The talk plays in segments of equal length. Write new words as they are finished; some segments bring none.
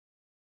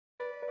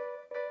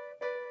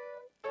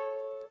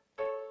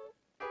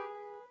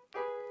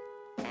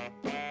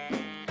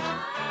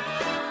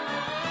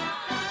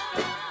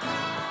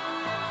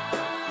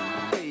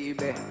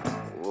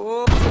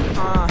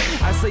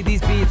Slay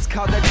these beats,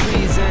 call that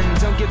treason.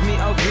 Don't give me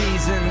a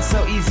reason.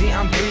 So easy,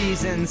 I'm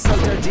breezing. So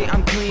dirty,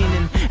 I'm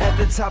cleaning. At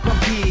the top, I'm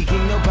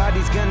peaking.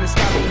 Nobody's gonna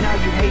stop me now.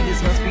 You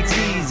haters must be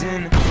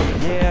teasing.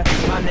 Yeah,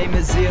 my name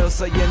is Zeal,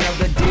 so you know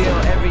the deal.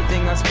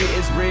 Everything I spit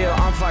is real.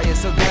 On fire,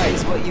 so that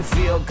is what you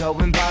feel.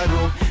 Going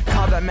viral,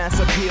 call that mass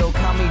appeal.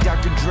 Call me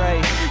Dr. Dre,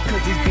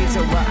 cause these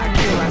beats are what I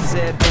kill. I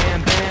said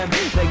bam, bam.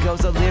 There goes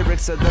the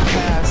lyrics of the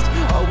past.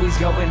 Always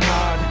going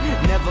hard,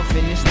 never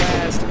finish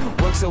last.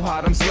 Work so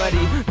hard, I'm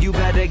sweaty. You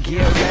better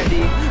get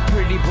ready.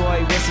 Pretty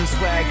boy with some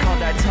swag, call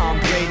that Tom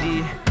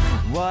Brady.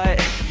 What?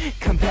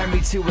 Compare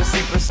me to a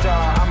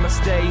superstar. I'ma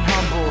stay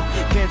humble.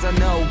 Fans, I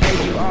know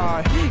where you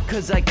are,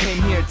 cause I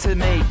came here to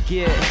make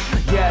it.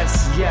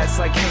 Yes, yes,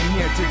 I came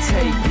here to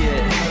take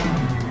it.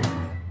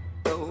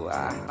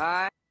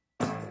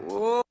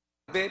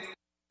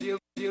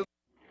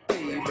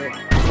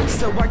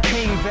 So I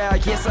came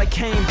back, yes I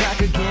came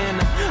back again.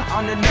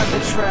 On another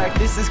track,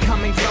 this is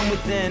coming from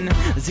within.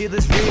 Zeal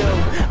is real,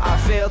 I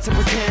fail to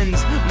pretend.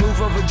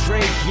 Move over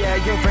Drake, yeah,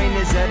 your reign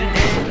is at an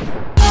end.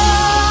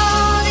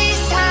 All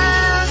these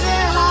times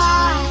are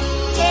hard,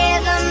 yeah,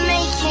 they're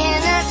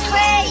making us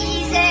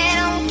crazy.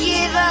 Don't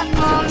give up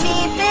on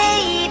me,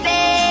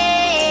 baby.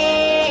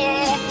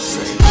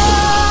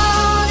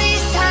 All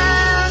these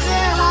times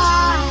are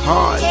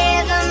hard,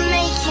 yeah, they're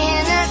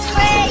making us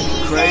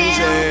crazy.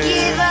 Don't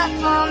give up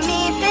on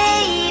me,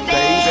 baby.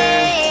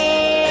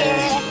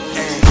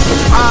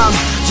 I'm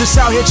just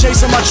out here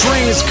chasing my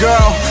dreams,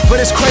 girl. But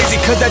it's crazy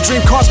cause that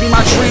dream cost me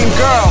my dream,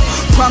 girl.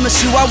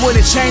 Promise you I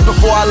wouldn't change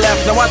before I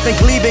left. Now I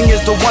think leaving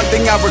is the one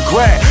thing I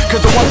regret.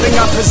 Cause the one thing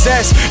I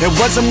possess, it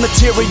wasn't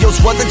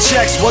materials, wasn't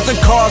checks, wasn't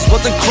cars,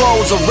 wasn't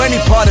clothes, or any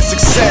part of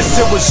success.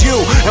 It was you,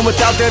 and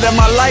without that in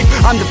my life,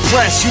 I'm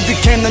depressed. You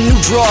became the new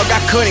drug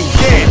I couldn't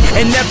get.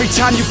 And every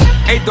time you...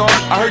 Hey dog,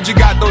 I heard you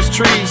got those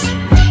trees.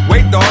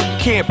 Wait dog, you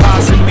can't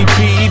possibly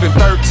be even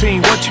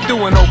 13. What you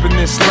doing open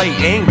this late?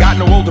 Ain't got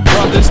no older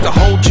brothers to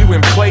hold you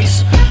in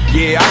place.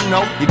 Yeah, I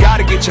know, you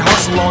gotta get your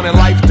hustle on, and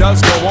life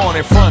does go on.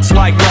 It fronts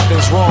like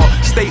nothing's wrong.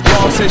 State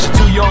law says you're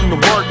too young to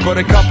work, but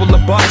a couple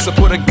of bucks will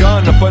put a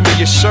gun up under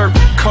your shirt.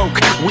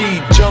 Coke, weed,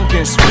 junk,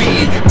 and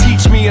speed.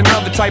 Teach me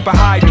another type of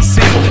hide and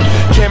seek.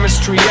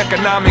 Chemistry,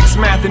 economics,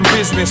 math, and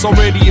business.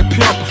 Already a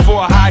pimp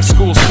before high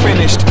school's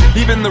finished.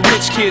 Even the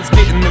rich kids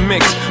get in the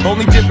mix.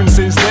 Only difference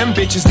is them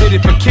bitches did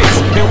it for kicks.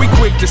 And we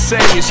quick to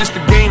say it's just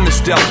a game that's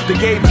dealt. They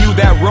gave you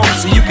that rope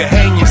so you could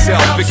hang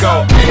yourself. It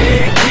go,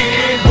 hey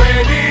kid,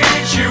 where did